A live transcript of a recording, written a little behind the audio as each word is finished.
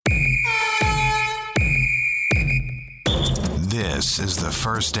This is the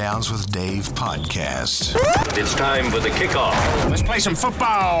First Downs with Dave podcast. It's time for the kickoff. Let's play some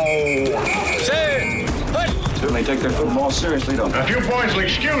football. Set. Certainly take their football seriously, don't they? A few points will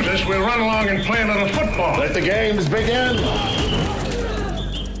excuse us. We'll run along and play a little football. Let the games begin.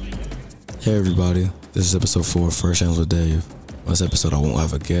 Hey everybody, this is episode 4 of First Downs with Dave. On this episode I won't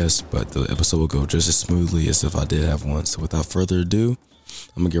have a guest, but the episode will go just as smoothly as if I did have one. So without further ado,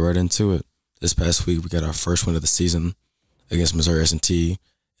 I'm going to get right into it. This past week we got our first win of the season against Missouri S&T,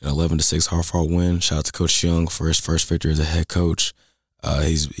 an 11-6 hard-fought win. Shout out to Coach Young for his first victory as a head coach.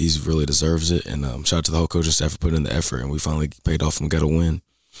 He's really deserves it, and shout out to the whole coaching staff for putting in the effort, and we finally paid off and got a win.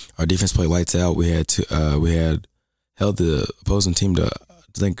 Our defense played lights out. We had held the opposing team to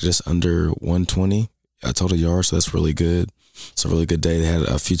I think just under 120 total yards, so that's really good. It's a really good day. They had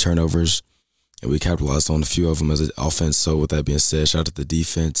a few turnovers, and we capitalized on a few of them as an offense. So with that being said, shout out to the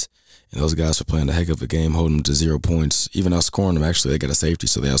defense. And those guys were playing a heck of a game, holding them to 0 points, even outscoring them. Actually, they got a safety,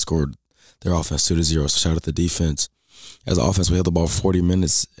 so they outscored their offense 2-0. So shout out to the defense. As an offense, we held the ball for 40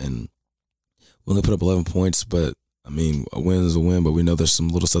 minutes, and we only put up 11 points. But, I mean, a win is a win, but we know there's some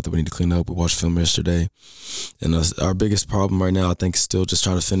little stuff that we need to clean up. We watched film yesterday. And our biggest problem right now, I think, is still just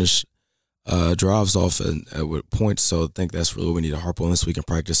trying to finish drives off with points. So I think that's really what we need to harp on this week and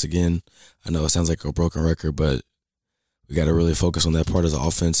practice again. I know it sounds like a broken record, but we got to really focus on that part as an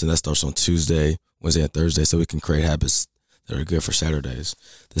offense, and that starts on Tuesday, Wednesday, and Thursday, so we can create habits that are good for Saturdays.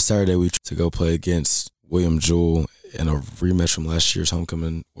 This Saturday, we to go play against William Jewell in a rematch from last year's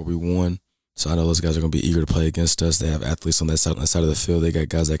homecoming where we won. So I know those guys are going to be eager to play against us. They have athletes on that side of the field. They got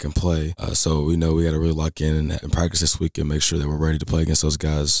guys that can play. So we know we got to really lock in and practice this week and make sure that we're ready to play against those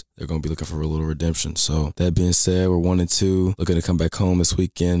guys. They're going to be looking for a little redemption. So that being said, we're 1-2, looking to come back home this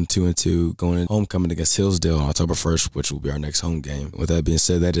weekend, 2-2, going in homecoming against Hillsdale on October 1st, which will be our next home game. With that being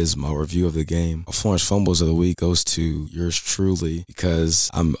said, that is my review of the game. Our Florence Fumbles of the week goes to yours truly because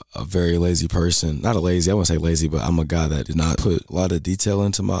I'm a very lazy person. Not a lazy, I wouldn't say lazy, but I'm a guy that did not put a lot of detail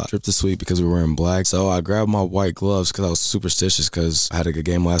into my trip this week because we were wearing black. So I grabbed my white gloves because I was superstitious because I had a good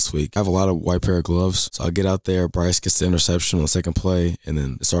game last week. I have a lot of white pair of gloves. So I get out there, Bryce gets the interception on the second play, and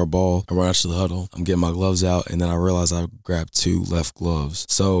then it's our ball. I run out to the huddle. I'm getting my gloves out, and then I realize I grabbed 2 left gloves.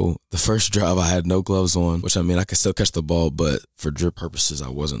 So the first drive I had no gloves on, which I mean I could still catch the ball, but for drip purposes I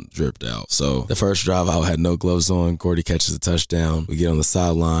wasn't dripped out. So the first drive I had no gloves on. Gordy catches a touchdown. We get on the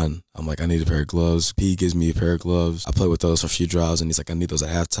sideline. I'm like, I need a pair of gloves. P gives me a pair of gloves. I play with those for a few drives, and he's like, I need those at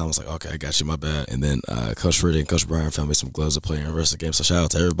halftime. I was like, okay, I got you, my bad. And then Coach Riddick and Coach Bryan found me some gloves to play in the rest of the game. So shout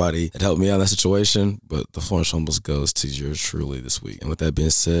out to everybody that helped me out in that situation. But the Florence Fumbles goes to yours truly this week. And with that being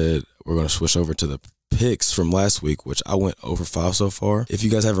said, we're going to switch over to the picks from last week, which I went over 5 so far. If you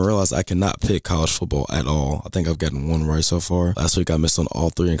guys haven't realized, I cannot pick college football at all. I think I've gotten 1 right so far. Last week I missed on all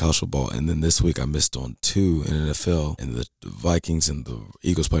 3 in college football, and then this week I missed on 2 in NFL. And the Vikings and the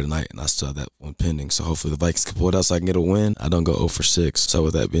Eagles play tonight, and I still have that one pending. So hopefully the Vikings can pull it out so I can get a win. I don't go 0 for 6. So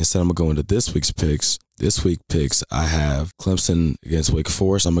with that being said, I'm going to go into this week's picks. This week picks, I have Clemson against Wake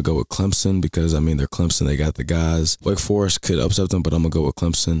Forest. I'm going to go with Clemson because, I mean, they're Clemson. They got the guys. Wake Forest could upset them, but I'm going to go with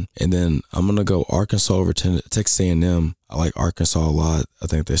Clemson. And then I'm going to go Arkansas over Texas A&M. I like Arkansas a lot. I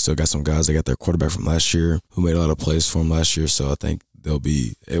think they still got some guys. They got their quarterback from last year who made a lot of plays for them last year. So I think they'll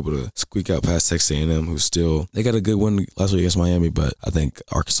be able to squeak out past Texas A&M, who's still, they got a good win last week against Miami, but I think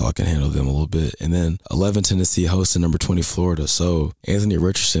Arkansas can handle them a little bit. And then 11, Tennessee hosting number 20, Florida. So Anthony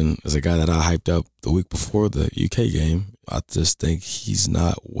Richardson is a guy that I hyped up the week before the UK game. I just think he's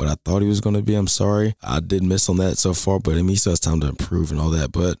not what I thought he was going to be. I'm sorry. I did miss on that so far, but I mean, he still has time to improve and all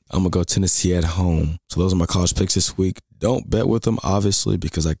that. But I'm going to go Tennessee at home. So those are my college picks this week. Don't bet with them, obviously,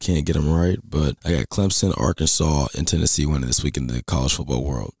 because I can't get them right. But I got Clemson, Arkansas, and Tennessee winning this week in the college football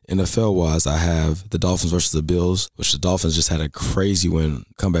world. NFL-wise, I have the Dolphins versus the Bills, which the Dolphins just had a crazy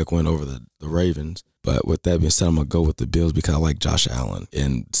comeback win over the Ravens. But with that being said, I'm going to go with the Bills because I like Josh Allen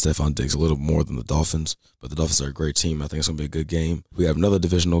and Stephon Diggs a little more than the Dolphins. But the Dolphins are a great team. I think it's going to be a good game. We have another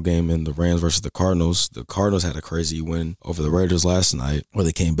divisional game in the Rams versus the Cardinals. The Cardinals had a crazy win over the Raiders last night where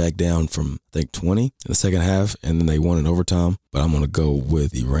they came back down from, I think, 20 in the second half, and then they won in overtime. But I'm going to go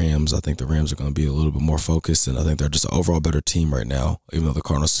with the Rams. I think the Rams are going to be a little bit more focused, and I think they're just an overall better team right now, even though the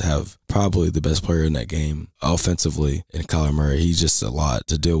Cardinals have probably the best player in that game offensively in Kyler Murray. He's just a lot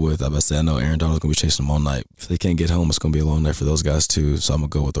to deal with. I know Aaron Donald's going to be chasing him all night. If they can't get home, it's going to be a long night for those guys too, so I'm going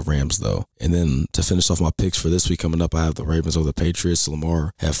to go with the Rams, though. And then to finish off my picks for this week coming up, I have the Ravens over the Patriots.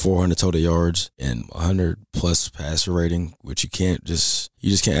 Lamar had 400 total yards and 100-plus passer rating, which you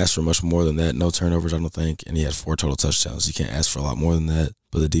just can't ask for much more than that. No turnovers, I don't think, and he had 4 total touchdowns. You can't ask for a lot more than that.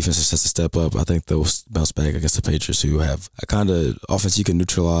 But the defense just has to step up. I think they'll bounce back against the Patriots, who have a kind of offense you can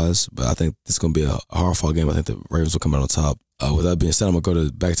neutralize. But I think this is going to be a hard-fought game. I think the Ravens will come out on top. With that being said, I'm going to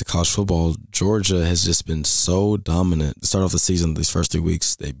go back to college football. Georgia has just been so dominant. To start off the season, these first 3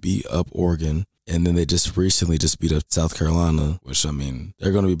 weeks, they beat up Oregon, and then they just recently beat up South Carolina, which, I mean,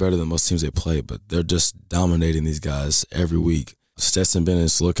 they're going to be better than most teams they play, but they're just dominating these guys every week. Stetson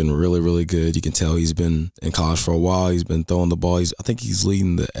Bennett's looking really, really good. You can tell he's been in college for a while. He's been throwing the ball. I think he's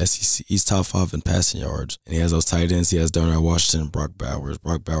leading the SEC. He's top 5 in passing yards. And he has those tight ends. He has Darnell Washington and Brock Bowers.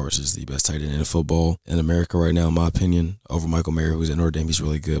 Brock Bowers is the best tight end in football in America right now, in my opinion, over Michael Mayer, who's at Notre Dame. He's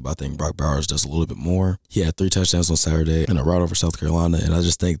really good, but I think Brock Bowers does a little bit more. He had 3 touchdowns on Saturday and a rout over South Carolina. And I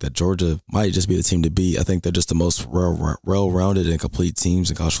just think that Georgia might just be the team to beat. I think they're just the most well-rounded and complete teams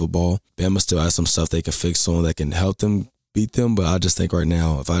in college football. Bama still has some stuff they can fix on that can help them beat them, but I just think right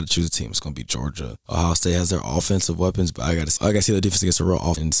now, if I had to choose a team, it's going to be Georgia. Ohio State has their offensive weapons, but I got to see the defense against a real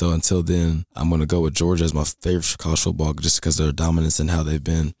offense. And so until then, I'm going to go with Georgia as my favorite for college football just because of their dominance and how they've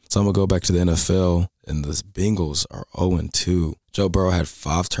been. So I'm going to go back to the NFL, and the Bengals are 0-2. Joe Burrow had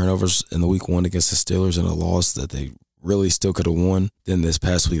 5 turnovers in the week 1 against the Steelers in a loss that they really still could have won. Then this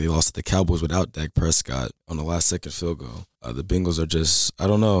past week, they lost to the Cowboys without Dak Prescott on the last second field goal. The Bengals are just, I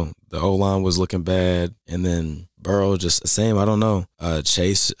don't know. The O-line was looking bad, and then Burrow just the same. I don't know.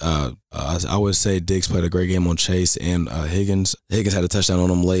 Chase, I would say Diggs played a great game on Chase and Higgins. Higgins had a touchdown on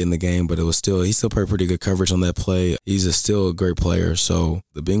him late in the game, but he still played pretty good coverage on that play. He's still a great player. So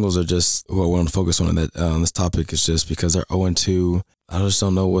the Bengals are just who I want to focus on this topic is just because they're 0-2. I just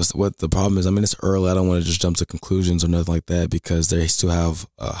don't know what the problem is. I mean, it's early. I don't want to just jump to conclusions or nothing like that because they still have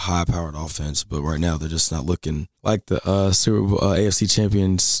a high-powered offense. But right now, they're just not looking like the Super Bowl AFC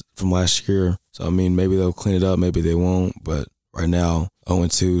champions from last year. So, I mean, maybe they'll clean it up. Maybe they won't. But right now,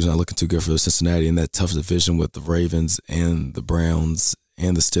 0-2 is not looking too good for Cincinnati in that tough division with the Ravens and the Browns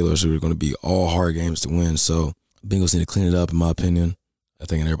and the Steelers, who are going to be all hard games to win. So, Bengals need to clean it up, in my opinion. I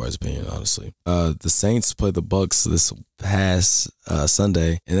think in everybody's opinion, honestly. The Saints played the Bucs this past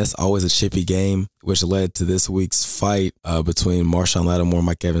Sunday, and that's always a chippy game, which led to this week's fight between Marshawn Lattimore and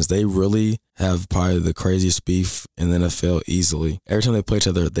Mike Evans. They really have probably the craziest beef in the NFL easily. Every time they play each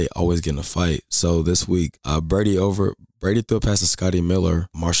other, they always get in a fight. So this week, Brady threw a pass to Scotty Miller.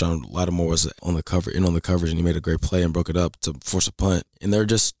 Marshawn Lattimore was on the coverage, and he made a great play and broke it up to force a punt. And they're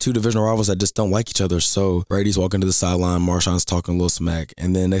just 2 divisional rivals that just don't like each other. So Brady's walking to the sideline, Marshawn's talking a little smack.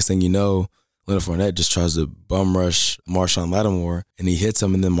 And then next thing you know, Leonard Fournette just tries to bum rush Marshawn Lattimore, and he hits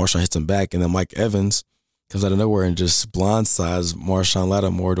him, and then Marshawn hits him back. And then Mike Evans comes out of nowhere and just blindsides Marshawn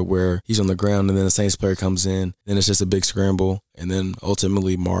Lattimore to where he's on the ground, and then the Saints player comes in. Then it's just a big scramble, and then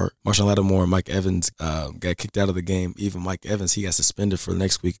ultimately Marshawn Lattimore and Mike Evans got kicked out of the game. Even Mike Evans, he got suspended for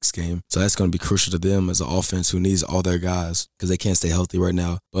next week's game. So that's going to be crucial to them as an offense who needs all their guys because they can't stay healthy right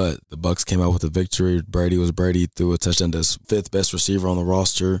now. But the Bucs came out with a victory. Brady threw a touchdown to his 5th best receiver on the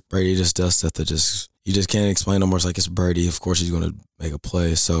roster. Brady just does stuff that you just can't explain no more. It's like it's Brady. Of course, he's going to make a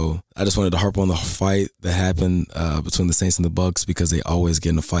play. So I just wanted to harp on the fight that happened between the Saints and the Bucs because they always get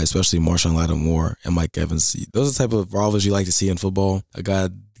in a fight, especially Marshawn Lattimore and Mike Evans. Those are the type of rivals you like to see in football. Guys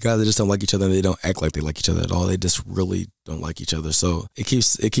that just don't like each other, and they don't act like they like each other at all. They just really don't like each other. So it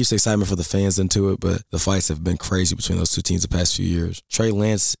keeps excitement for the fans into it, but the fights have been crazy between those 2 teams the past few years. Trey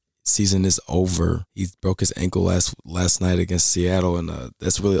Lance season is over. He broke his ankle last night against Seattle, and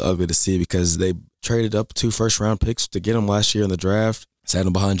that's really ugly to see because they traded up 2 first-round picks to get him last year in the draft, sat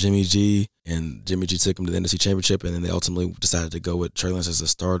him behind Jimmy G, and Jimmy G took him to the NFC Championship, and then they ultimately decided to go with Trey Lance as a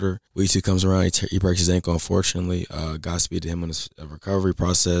starter. Week 2 comes around, he breaks his ankle, unfortunately. Godspeed to him on his recovery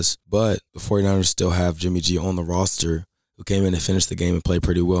process, but the 49ers still have Jimmy G on the roster, who came in and finished the game and played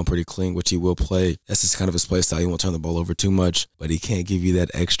pretty well and pretty clean, which he will play. That's just kind of his play style. He won't turn the ball over too much, but he can't give you that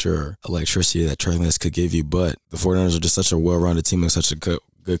extra electricity that Trey Lance could give you. But the 49ers are just such a well-rounded team and such a good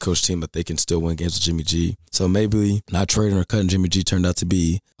coach team that they can still win games with Jimmy G. So maybe not trading or cutting Jimmy G turned out to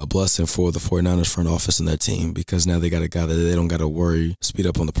be a blessing for the 49ers front office and their team because now they got a guy that they don't got to worry, speed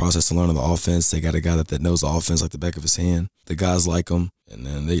up on the process and learn on the offense. They got a guy that knows the offense like the back of his hand. The guys like him. And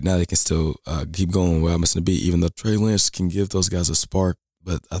then now they can still keep going where I'm missing the beat, even though Trey Lance can give those guys a spark.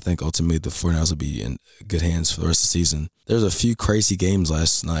 But I think ultimately the 49ers will be in good hands for the rest of the season. There's a few crazy games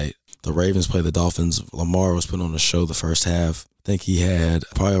last night. The Ravens played the Dolphins. Lamar was put on the show the first half. I think he had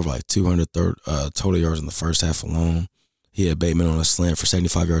probably over like 200 total yards in the first half alone. He had Bateman on a slant for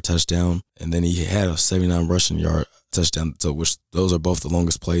 75-yard touchdown. And then he had a 79 rushing yard touchdown, so which those are both the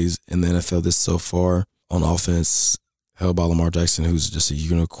longest plays in the NFL this so far on offense. Held by Lamar Jackson, who's just a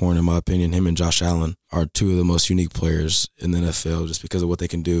unicorn in my opinion. Him and Josh Allen are 2 of the most unique players in the NFL just because of what they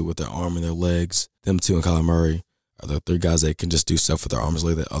can do with their arm and their legs. Them 2 and Kyler Murray are the 3 guys that can just do stuff with their arms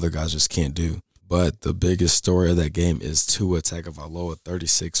and legs that other guys just can't do. But the biggest story of that game is Tua Tagovailoa,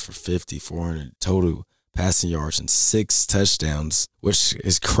 36 for 50, 400 total passing yards and 6 touchdowns, which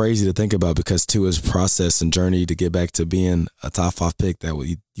is crazy to think about because Tua's process and journey to get back to being a top 5 pick that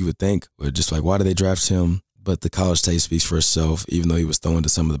you would think would just like, why did they draft him? But the college tape speaks for itself. Even though he was throwing to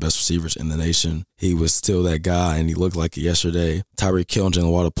some of the best receivers in the nation, he was still that guy, and he looked like it yesterday. Tyreek Hill and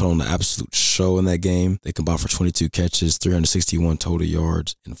Jalen Waddle put on an absolute show in that game. They combined for 22 catches, 361 total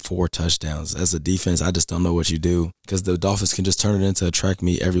yards, and 4 touchdowns. As a defense, I just don't know what you do because the Dolphins can just turn it into a track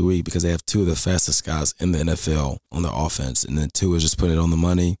meet every week because they have 2 of the fastest guys in the NFL on their offense, and then 2 is just putting it on the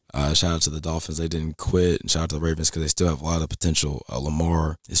money. Shout out to the Dolphins. They didn't quit, and shout out to the Ravens because they still have a lot of potential.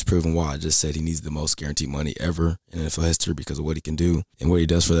 Lamar is proven why I just said he needs the most guaranteed money ever in NFL history because of what he can do and what he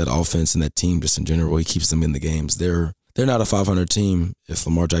does for that offense and that team just in general. He keeps them in the games. They're not a 500 team if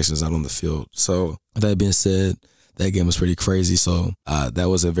Lamar Jackson is not on the field. So that being said, that game was pretty crazy. So that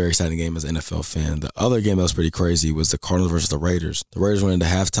was a very exciting game as an NFL fan. The other game that was pretty crazy was the Cardinals versus the Raiders. The Raiders went into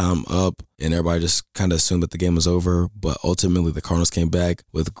halftime up, and everybody just kind of assumed that the game was over. But ultimately, the Cardinals came back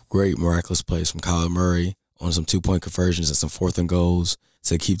with great miraculous plays from Kyler Murray on some 2-point conversions and some 4th and goals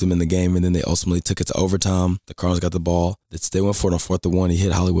to keep them in the game, and then they ultimately took it to overtime. The Cardinals got the ball. They went for it on 4th and 1. He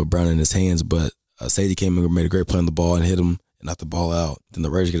hit Hollywood Brown in his hands, but Sadie came and made a great play on the ball and hit him and knocked the ball out. Then the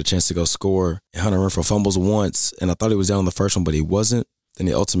Raiders get a chance to go score, and Hunter Renfrow fumbles once, and I thought he was down on the first one, but he wasn't. Then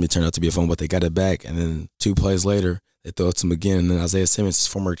it ultimately turned out to be a fumble, but they got it back, and then 2 plays later, they throw it to him again, and then Isaiah Simmons, his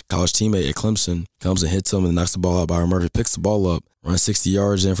former college teammate at Clemson, comes and hits him and knocks the ball out. Byron Murphy picks the ball up, runs 60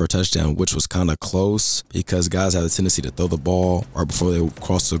 yards in for a touchdown, which was kind of close because guys have a tendency to throw the ball right before they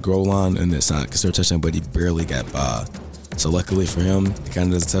cross the goal line, and it's not considered a touchdown, but he barely got by. So luckily for him, he kind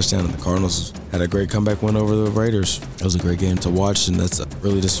of does a touchdown, and the Cardinals had a great comeback win over the Raiders. It was a great game to watch, and that's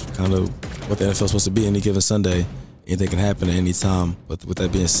really just kind of what the NFL is supposed to be any given Sunday. Anything can happen at any time. But with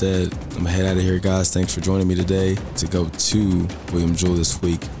that being said, I'm going to head out of here, guys. Thanks for joining me today to go to William Jewell this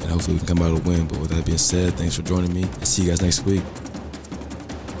week, and hopefully we can come out with a win. But with that being said, thanks for joining me, and see you guys next week.